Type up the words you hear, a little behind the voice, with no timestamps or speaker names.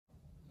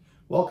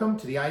Welcome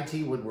to the IT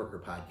Woodworker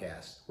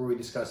Podcast, where we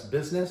discuss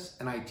business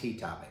and IT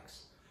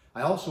topics.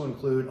 I also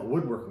include a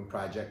woodworking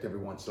project every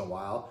once in a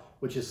while,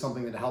 which is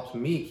something that helps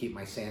me keep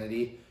my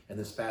sanity in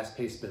this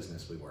fast-paced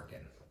business we work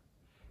in.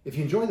 If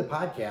you enjoy the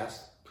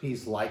podcast,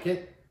 please like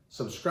it,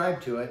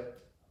 subscribe to it,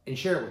 and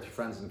share it with your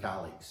friends and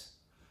colleagues.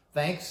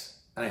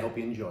 Thanks, and I hope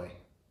you enjoy.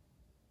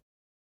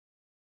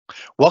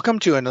 Welcome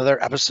to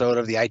another episode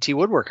of the IT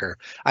Woodworker.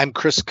 I'm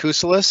Chris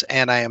Kuselis,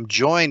 and I am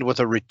joined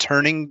with a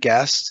returning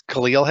guest,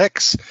 Khalil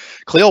Hicks.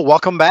 Khalil,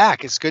 welcome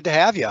back. It's good to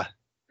have you.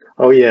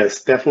 Oh,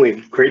 yes,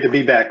 definitely. Great to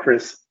be back,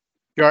 Chris.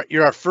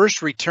 You're our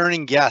first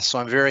returning guest, so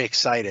I'm very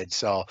excited.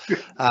 So,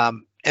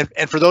 and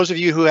for those of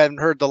you who haven't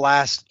heard the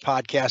last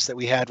podcast that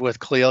we had with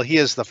Khalil, he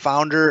is the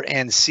founder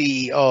and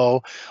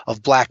CEO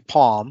of Black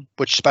Palm,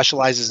 which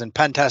specializes in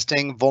pen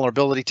testing,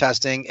 vulnerability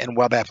testing, and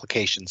web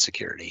application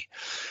security.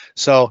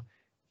 So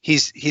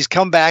he's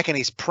come back and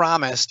he's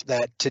promised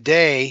that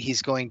today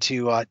he's going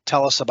to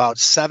tell us about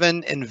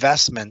 7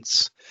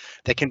 investments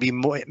that can be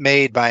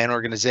made by an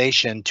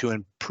organization to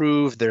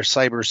improve their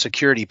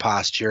cybersecurity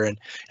posture.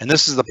 And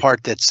this is the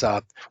part that's,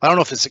 I don't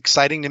know if it's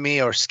exciting to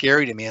me or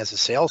scary to me as a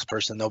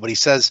salesperson, though, but he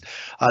says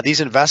these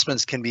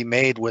investments can be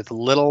made with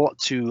little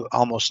to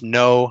almost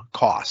no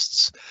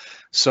costs.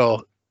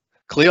 So,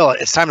 Khalil,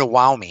 it's time to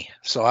wow me.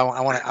 So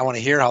I want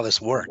to hear how this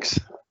works.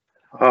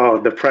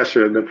 Oh, the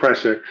pressure.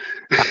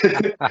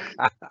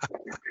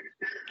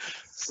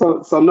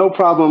 So no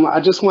problem.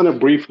 I just want to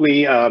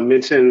briefly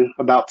mention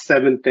about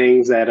 7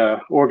 things that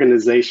an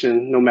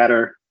organization, no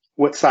matter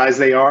what size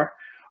they are,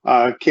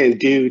 can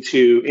do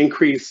to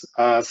increase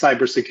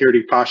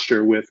cybersecurity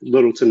posture with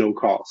little to no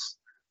cost.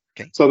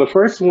 Okay. So the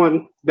first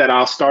one that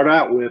I'll start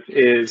out with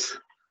is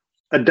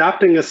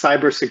adopting a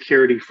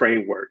cybersecurity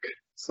framework.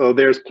 So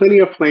there's plenty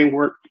of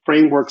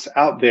frameworks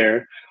out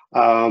there.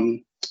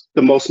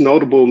 The most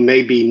notable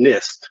may be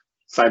NIST,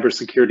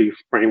 Cybersecurity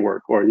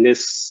Framework, or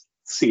NIST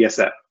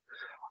CSF.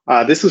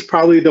 This is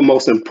probably the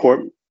most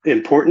important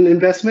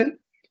investment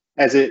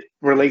as it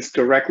relates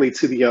directly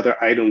to the other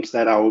items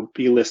that I will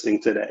be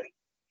listing today.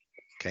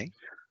 Okay.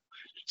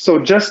 So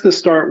just to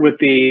start with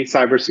the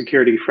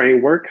cybersecurity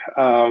framework,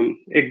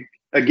 it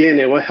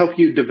will help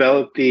you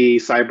develop the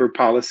cyber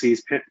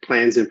policies,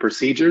 plans, and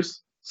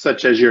procedures,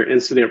 such as your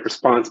incident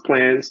response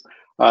plans.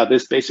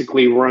 This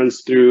basically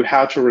runs through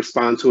how to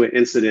respond to an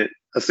incident,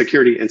 a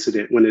security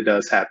incident, when it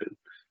does happen.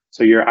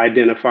 So you're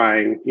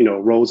identifying,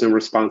 roles and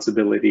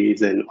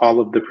responsibilities and all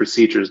of the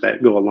procedures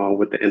that go along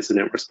with the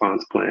incident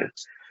response plan.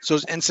 So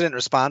is incident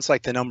response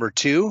like the number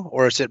 2,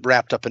 or is it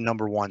wrapped up in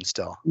number 1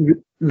 still?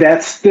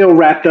 That's still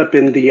wrapped up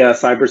in the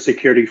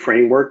cybersecurity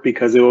framework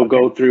because it will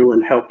go through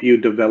and help you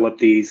develop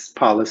these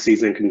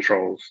policies and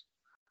controls.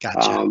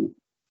 Gotcha.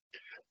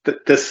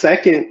 The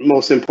second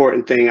most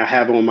important thing I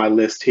have on my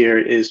list here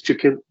is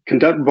to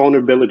conduct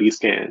vulnerability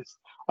scans.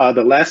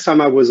 The last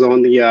time I was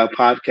on the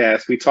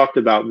podcast, we talked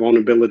about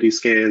vulnerability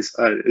scans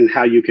and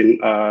how you can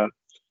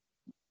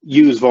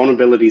use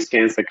vulnerability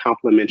scans to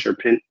complement your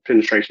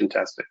penetration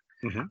testing.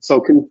 Mm-hmm.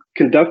 So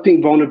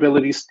conducting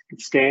vulnerability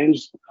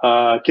scans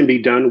can be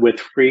done with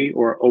free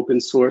or open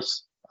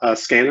source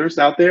scanners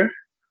out there.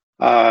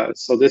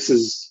 So this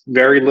is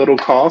very little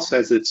cost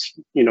as it's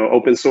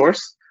open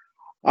source.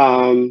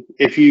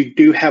 If you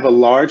do have a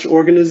large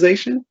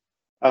organization,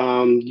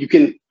 you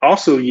can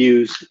also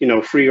use,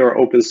 free or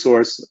open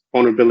source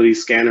vulnerability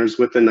scanners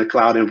within the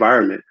cloud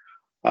environment.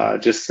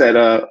 Just set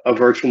a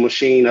virtual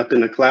machine up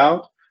in the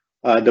cloud,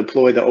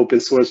 deploy the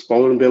open source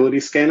vulnerability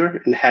scanner,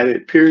 and have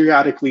it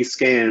periodically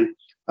scan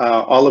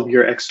all of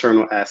your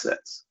external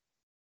assets.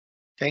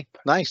 Okay,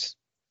 nice.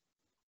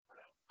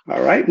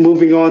 All right,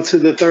 moving on to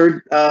the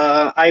third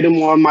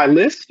item on my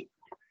list.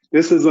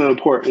 This is an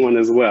important one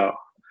as well.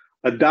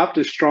 Adopt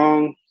a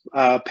strong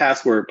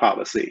password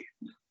policy.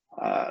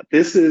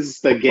 This is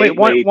the gateway.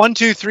 Wait, 1,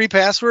 2, 3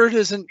 password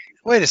isn't.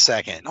 Wait a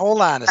second.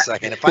 Hold on a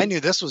second. If I knew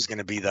this was going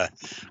to be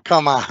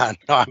come on.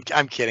 No,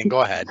 I'm kidding.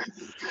 Go ahead.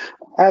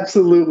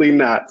 Absolutely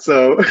not.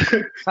 So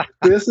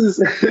this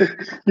is,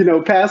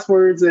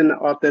 passwords and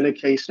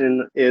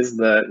authentication is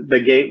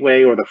the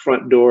gateway or the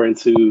front door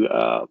into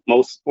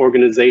most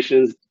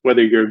organizations,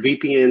 whether you're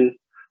VPN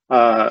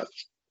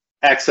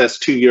access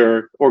to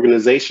your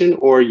organization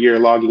or you're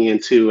logging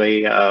into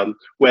a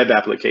web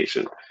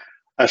application.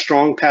 A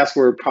strong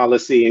password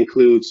policy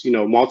includes,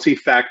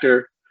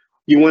 multi-factor.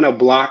 You want to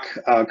block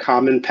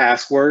common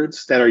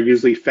passwords that are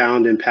usually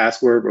found in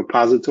password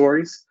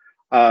repositories.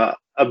 A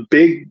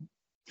big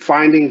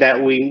finding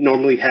that we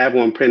normally have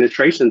on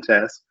penetration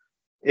tests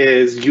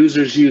is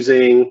users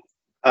using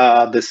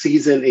the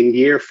season and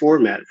year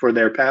format for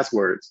their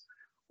passwords.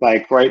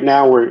 Like right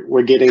now,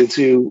 we're getting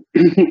to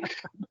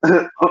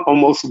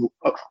almost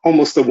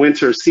the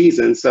winter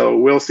season, so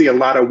we'll see a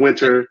lot of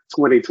winter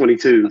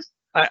 2022s.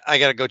 I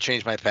gotta go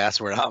change my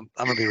password. I'm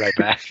gonna be right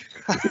back.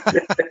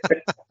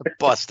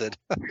 Busted.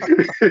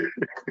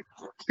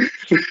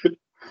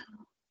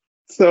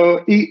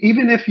 So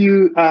even if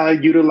you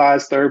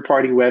utilize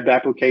third-party web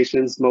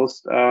applications,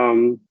 most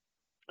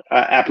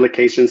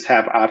applications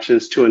have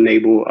options to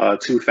enable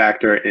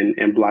two-factor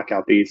and block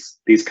out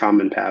these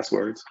common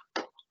passwords.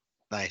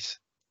 Nice.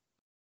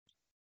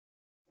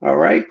 All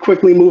right,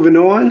 quickly moving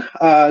on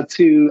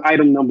to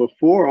item number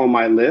 4 on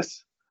my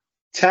list,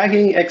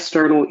 tagging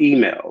external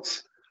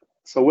emails.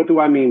 So what do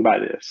I mean by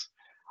this?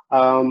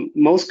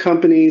 Most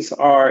companies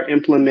are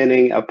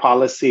implementing a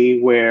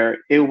policy where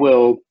it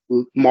will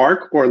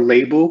mark or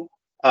label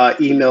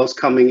emails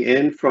coming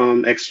in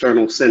from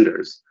external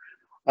senders.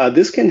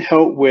 This can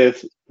help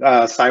with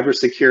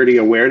cybersecurity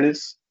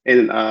awareness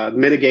and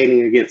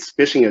mitigating against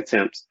phishing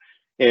attempts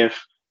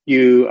if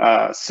you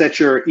set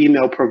your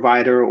email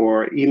provider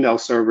or email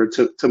server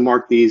to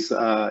mark these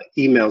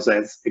emails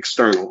as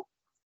external.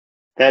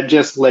 That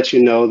just lets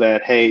you know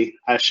that, hey,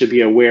 I should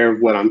be aware of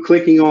what I'm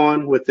clicking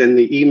on within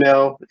the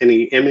email,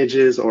 any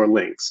images or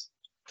links.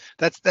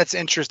 That's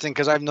interesting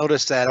because I've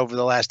noticed that over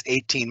the last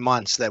 18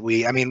 months that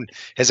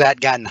has that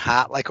gotten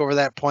hot like over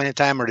that point in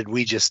time, or did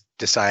we just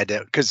decide to,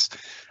 because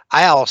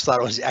I always thought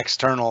it was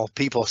external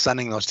people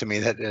sending those to me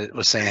that it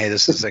was saying, hey,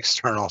 this is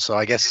external. So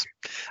I guess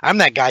I'm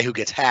that guy who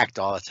gets hacked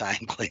all the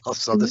time, Cleo.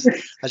 So that's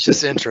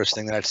just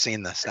interesting that I've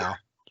seen this now.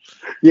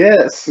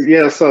 Yes,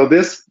 yeah. So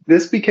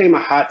this became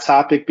a hot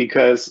topic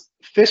because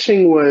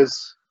phishing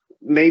was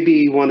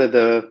maybe one of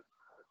the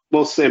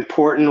most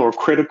important or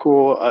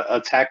critical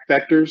attack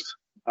vectors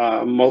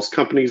most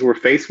companies were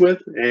faced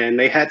with, and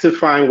they had to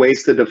find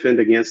ways to defend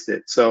against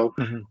it. So,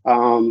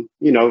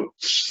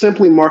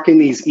 simply marking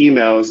these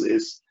emails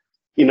is,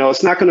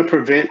 it's not going to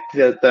prevent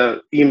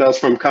the emails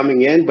from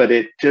coming in, but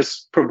it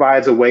just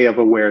provides a way of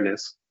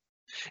awareness.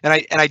 And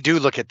I do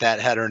look at that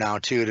header now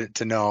too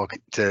to know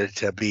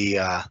to be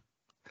a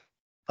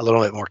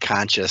little bit more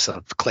conscious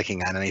of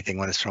clicking on anything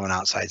when it's from an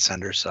outside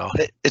sender. So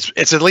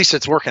it's at least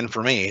it's working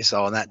for me.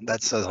 So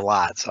that says a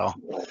lot. So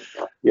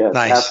yes,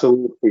 nice.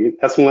 Absolutely.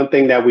 That's one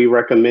thing that we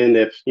recommend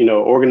if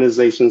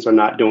organizations are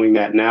not doing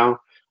that now.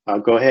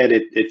 Go ahead.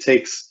 It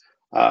takes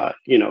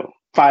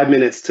 5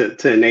 minutes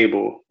to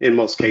enable in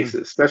most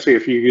cases, especially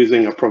if you're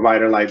using a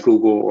provider like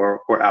Google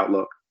or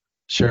Outlook.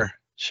 Sure.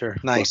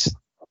 Nice.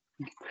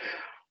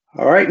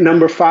 All right.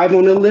 Number 5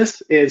 on the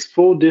list is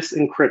full disk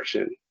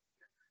encryption.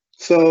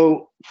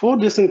 So full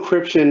disk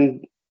encryption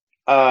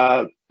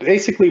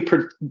basically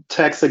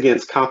protects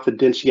against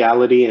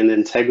confidentiality and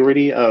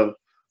integrity of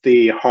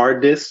the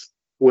hard disk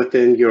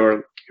within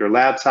your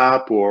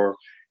laptop or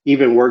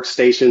even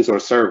workstations or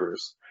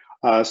servers.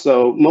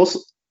 So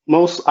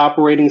most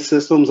operating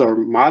systems or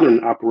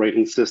modern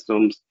operating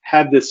systems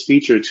have this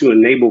feature to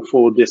enable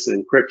full disk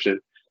encryption.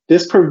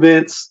 This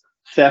prevents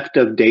theft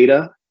of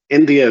data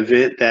in the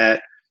event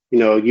that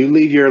you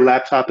leave your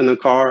laptop in the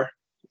car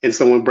and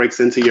someone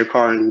breaks into your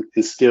car and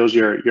steals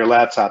your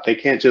laptop. They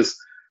can't just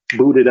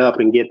boot it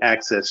up and get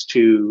access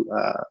to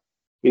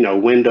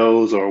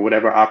Windows or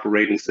whatever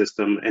operating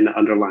system and the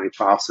underlying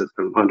file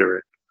system under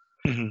it.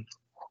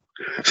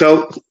 Mm-hmm.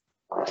 So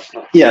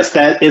yes,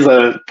 that is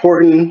an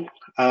important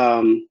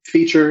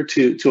feature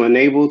to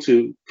enable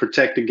to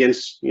protect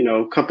against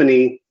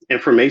company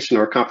information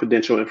or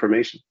confidential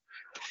information.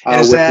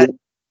 Is that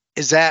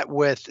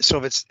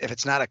so if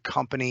it's not a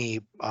company,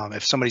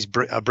 if somebody's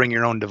bring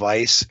your own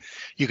device,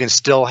 you can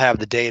still have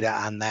the data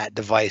on that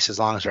device as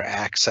long as they're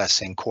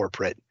accessing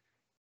corporate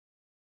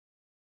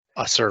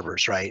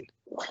servers, right?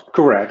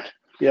 Correct.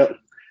 Yep.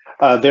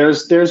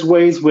 There's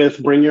ways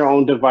with bring your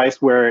own device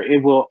where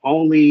it will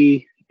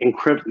only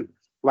encrypt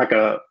like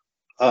a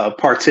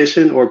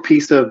partition or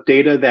piece of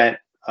data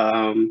that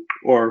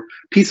or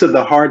piece of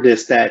the hard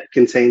disk that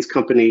contains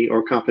company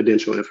or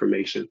confidential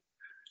information.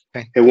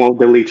 Okay. It won't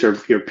delete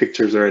your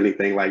pictures or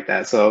anything like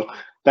that. So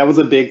that was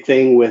a big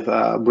thing with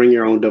bring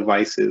your own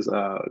devices.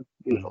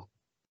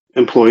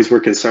 Employees were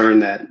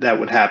concerned that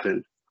would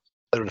happen.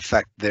 That would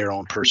affect their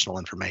own personal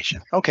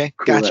information. Okay,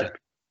 gotcha.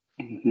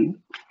 Mm-hmm.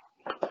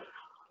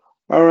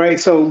 All right,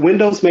 so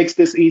Windows makes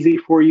this easy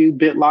for you.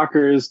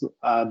 BitLocker is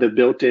the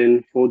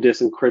built-in full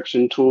disk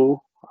encryption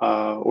tool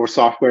or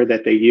software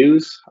that they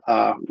use.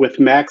 With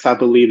Macs, I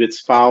believe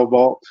it's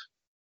FileVault.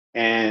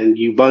 And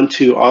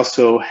Ubuntu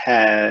also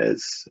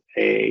has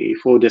a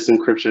full disk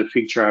encryption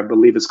feature. I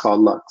believe it's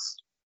called Lux,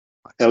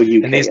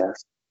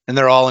 LUKS. And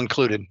they're all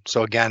included.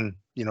 So again,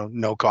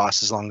 no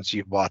cost as long as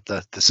you bought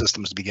the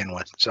systems to begin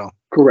with. So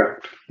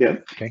correct. Yeah.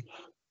 Okay.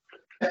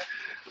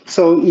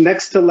 So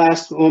next to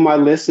last on my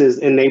list is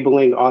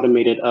enabling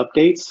automated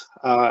updates.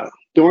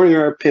 During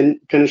our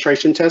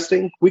penetration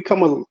testing, we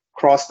come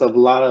across a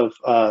lot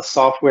of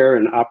software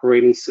and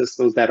operating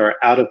systems that are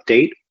out of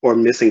date or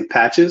missing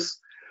patches.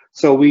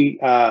 So we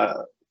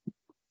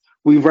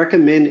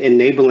recommend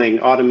enabling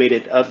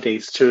automated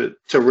updates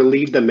to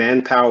relieve the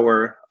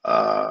manpower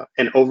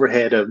and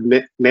overhead of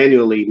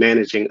manually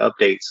managing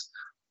updates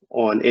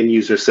on end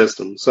user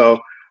systems. So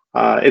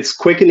it's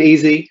quick and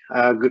easy.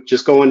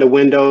 Just go into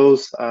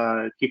Windows.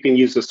 You can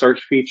use the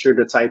search feature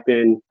to type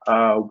in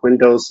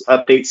Windows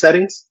update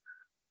settings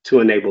to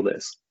enable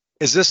this.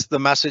 Is this the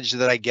message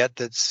that I get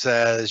that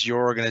says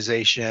your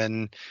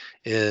organization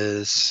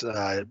is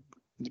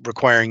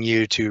requiring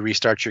you to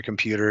restart your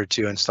computer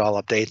to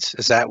install updates?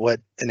 Is that what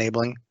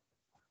enabling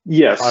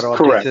Yes, Auto updates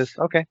correct. is?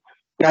 Okay.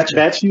 Gotcha.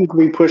 That's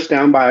usually pushed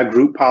down by a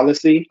group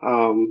policy.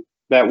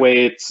 That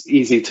way, it's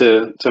easy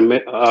to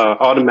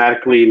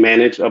automatically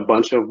manage a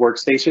bunch of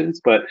workstations.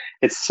 But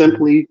it's Mhm.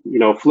 simply,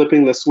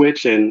 flipping the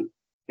switch and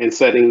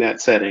setting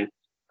that setting.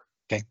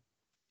 Okay.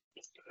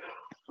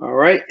 All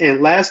right.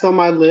 And last on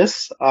my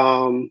list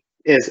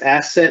is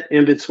asset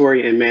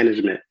inventory and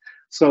management.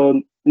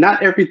 So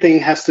not everything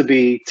has to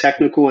be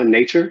technical in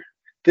nature.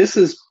 This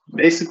is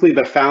basically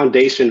the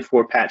foundation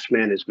for patch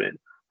management.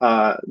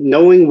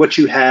 Knowing what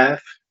you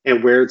have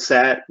and where it's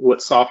at,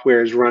 what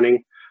software is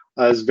running,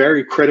 is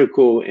very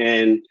critical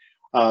in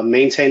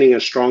maintaining a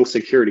strong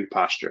security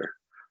posture.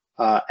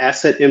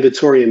 Asset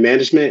inventory and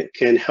management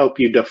can help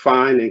you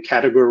define and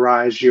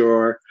categorize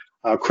your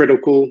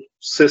critical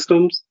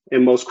systems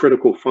and most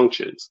critical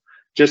functions.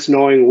 Just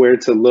knowing where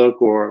to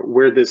look or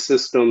where this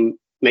system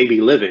may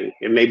be living.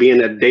 It may be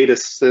in a data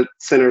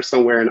center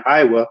somewhere in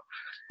Iowa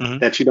Mhm.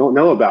 that you don't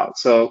know about.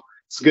 So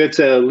it's good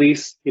to at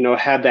least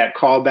have that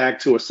callback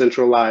to a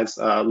centralized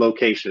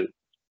location.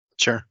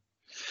 Sure.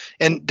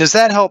 And does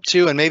that help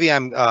too? And maybe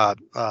I'm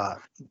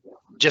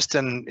just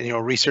in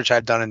research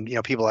I've done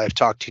and people I've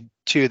talked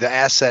to the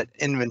asset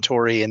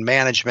inventory and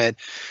management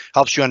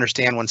helps you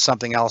understand when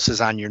something else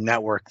is on your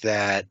network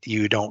that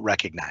you don't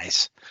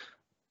recognize.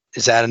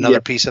 Is that Yeah.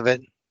 another piece of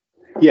it?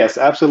 Yes,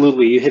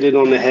 absolutely. You hit it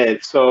on the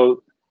head.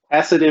 So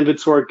asset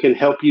inventory can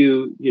help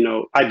you,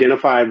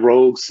 identify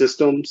rogue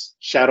systems,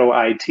 shadow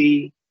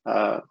IT,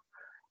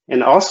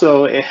 and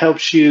also it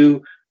helps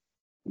you,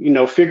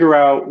 figure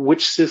out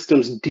which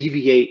systems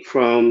deviate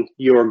from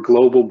your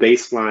global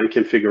baseline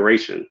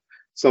configuration.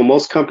 So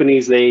most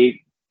companies, they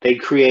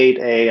create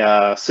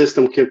a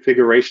system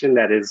configuration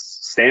that is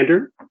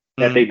standard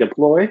that they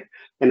deploy.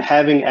 And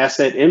having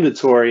asset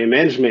inventory and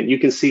management, you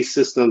can see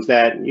systems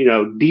that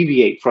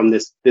deviate from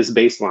this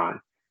baseline,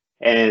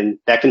 and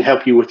that can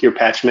help you with your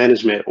patch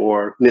management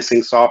or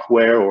missing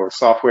software or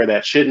software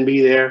that shouldn't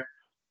be there.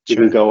 You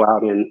Sure. can go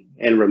out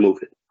and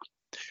remove it.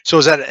 So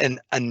is that an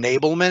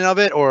enablement of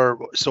it,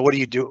 or so what do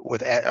you do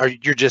with? Are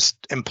you just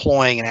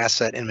employing an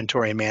asset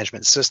inventory and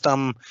management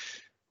system?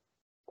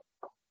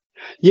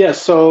 Yeah,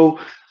 so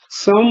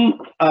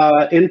some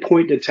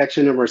endpoint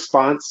detection and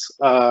response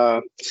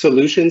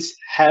solutions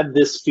have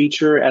this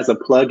feature as a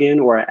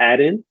plugin or an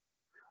add-in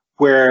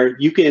where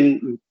you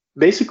can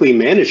basically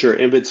manage your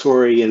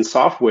inventory and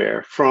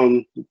software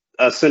from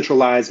a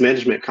centralized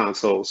management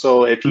console.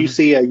 So if you Mhm.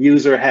 see a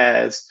user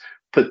has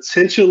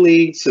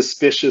potentially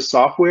suspicious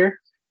software,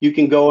 you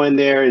can go in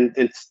there and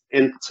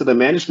into the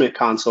management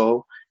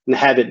console and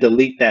have it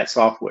delete that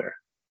software.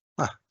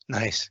 Huh,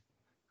 nice.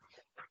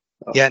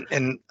 Yeah,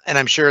 and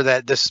I'm sure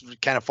that this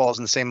kind of falls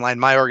in the same line.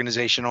 My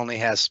organization only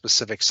has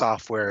specific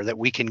software that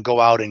we can go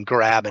out and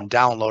grab and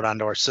download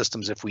onto our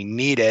systems if we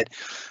need it,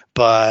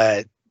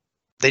 but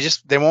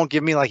they won't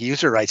give me like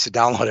user rights to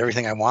download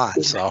everything I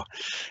want. So,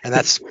 and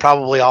that's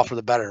probably all for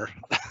the better.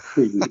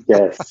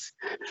 Yes.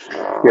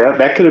 Yeah,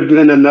 that could have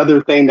been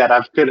another thing that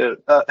I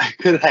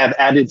could have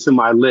added to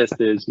my list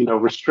is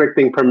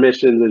restricting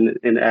permissions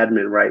and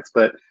admin rights.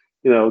 But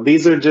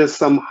these are just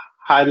some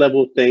high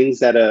level things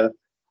that a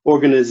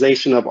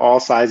organization of all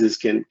sizes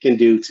can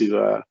do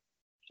to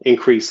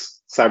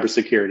increase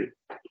cybersecurity.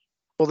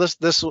 Well,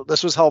 this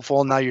was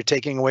helpful. Now you're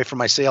taking away from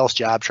my sales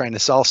job trying to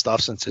sell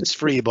stuff since it's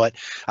free. But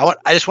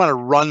I just want to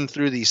run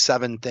through these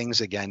 7 things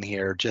again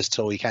here, just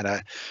so we kind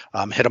of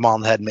hit them all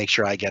on the head and make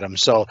sure I get them.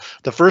 So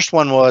the first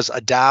one was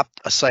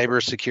adopt a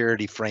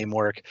cybersecurity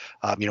framework.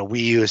 We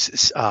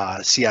use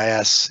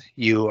CIS.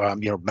 You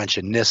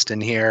mentioned NIST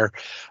in here.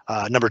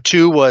 Number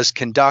 2 was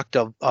conduct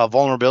a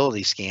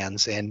vulnerability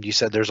scans, and you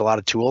said there's a lot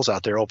of tools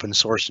out there, open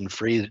source and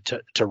free,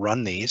 to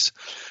run these.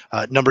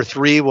 Number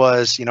 3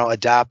 was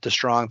adopt a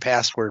strong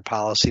password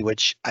policy,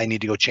 which I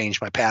need to go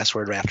change my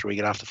password after we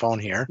get off the phone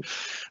here,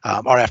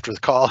 or after the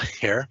call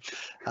here.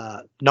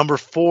 Number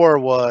 4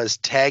 was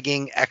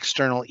tagging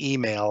external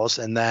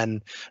emails, and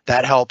then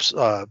that helps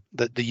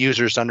the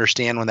users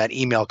understand when that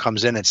email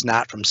comes in, it's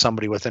not from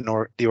somebody within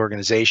the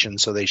organization.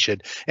 So they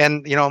should,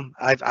 and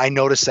I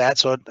noticed that,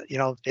 so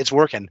it's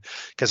working,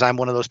 because I'm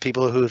one of those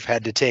people who've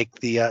had to take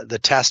the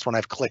test when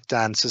I've clicked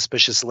on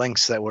suspicious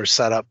links that were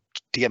set up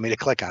to get me to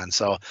click on.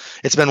 So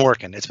it's been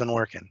working.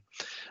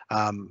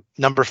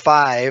 Number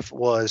 5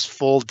 was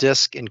full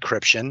disk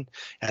encryption,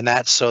 and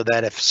that's so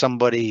that if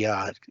somebody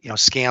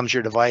scams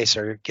your device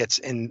or gets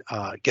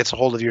a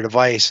hold of your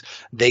device,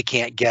 they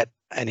can't get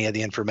any of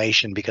the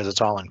information because it's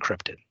all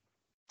encrypted.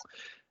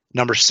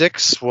 Number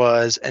 6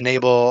 was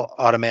enable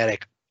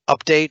automatic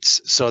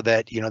updates, so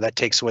that that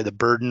takes away the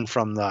burden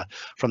from the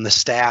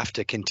staff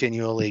to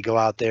continually go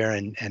out there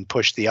and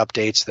push the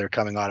updates. They're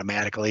coming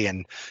automatically,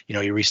 and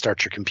you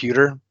restart your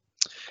computer.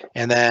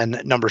 And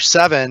then number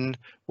 7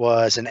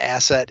 was an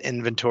asset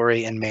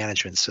inventory and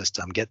management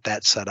system. Get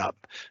that set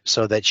up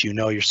so that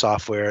your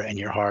software and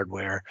your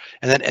hardware.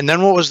 And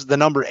then what was the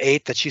number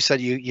 8 that you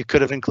said you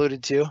could have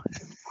included too?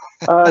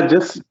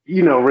 Just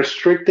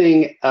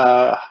restricting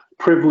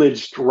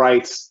privileged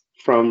rights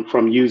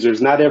from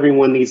users. Not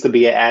everyone needs to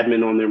be an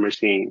admin on their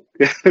machine.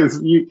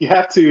 You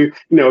have to,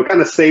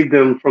 kind of save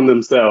them from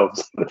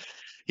themselves.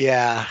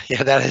 Yeah,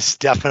 that is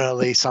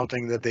definitely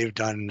something that they've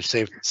done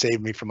to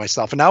save me from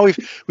myself. And now we've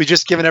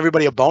just given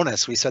everybody a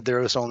bonus. We said there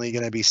was only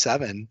going to be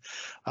 7,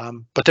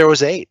 but there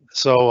was 8.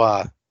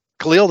 So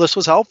Khalil, this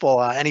was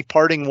helpful. Any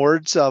parting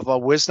words of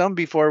wisdom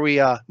before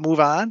we move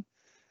on?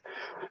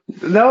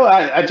 No,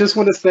 I just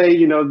want to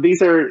say,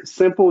 these are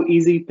simple,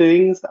 easy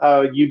things.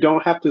 You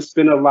don't have to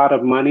spend a lot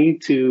of money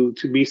to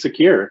be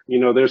secure.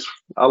 There's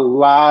a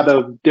lot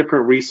of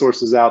different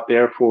resources out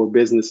there for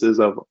businesses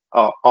of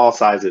all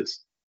sizes.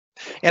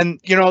 And,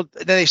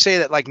 they say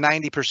that like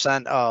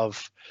 90%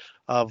 of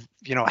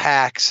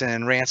hacks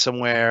and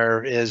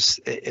ransomware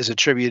is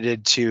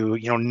attributed to,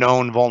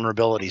 known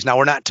vulnerabilities. Now,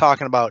 we're not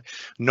talking about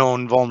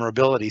known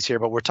vulnerabilities here,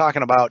 but we're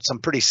talking about some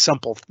pretty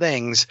simple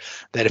things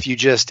that if you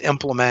just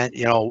implement,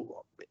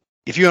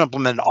 if you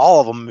implement all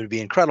of them, it would be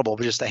incredible,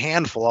 but just a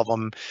handful of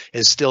them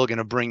is still going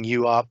to bring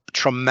you up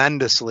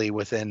tremendously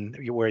within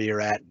where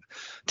you're at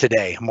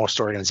today,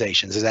 most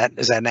organizations. Is that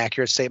an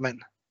accurate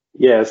statement?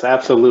 Yes,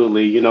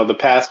 absolutely. The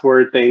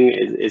password thing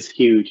is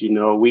huge.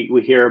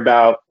 We hear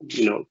about,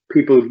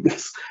 people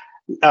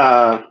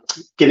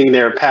getting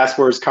their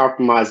passwords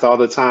compromised all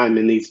the time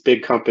in these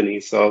big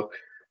companies. So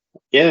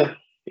yeah,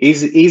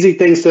 easy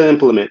things to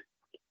implement.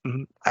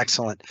 Mm-hmm.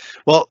 Excellent.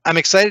 Well, I'm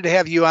excited to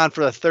have you on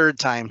for the 3rd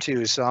time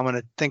too. So I'm going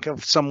to think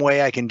of some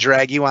way I can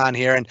drag you on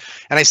here. And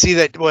I see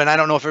that, and I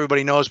don't know if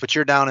everybody knows, but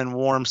you're down in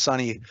warm,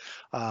 sunny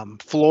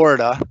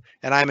Florida,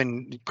 and I'm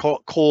in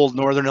cold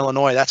Northern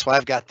Illinois. That's why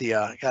I've got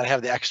got to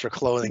have the extra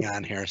clothing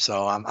on here.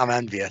 So I'm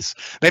envious.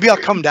 Maybe I'll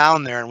come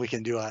down there and we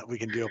can do a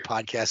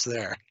podcast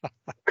there.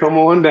 Come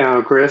on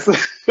down, Chris.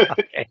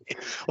 Okay.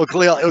 Well,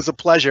 Khalil, it was a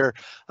pleasure.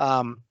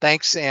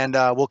 Thanks, and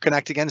we'll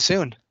connect again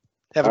soon.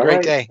 Have a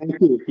great day. Thank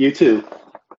you. You too.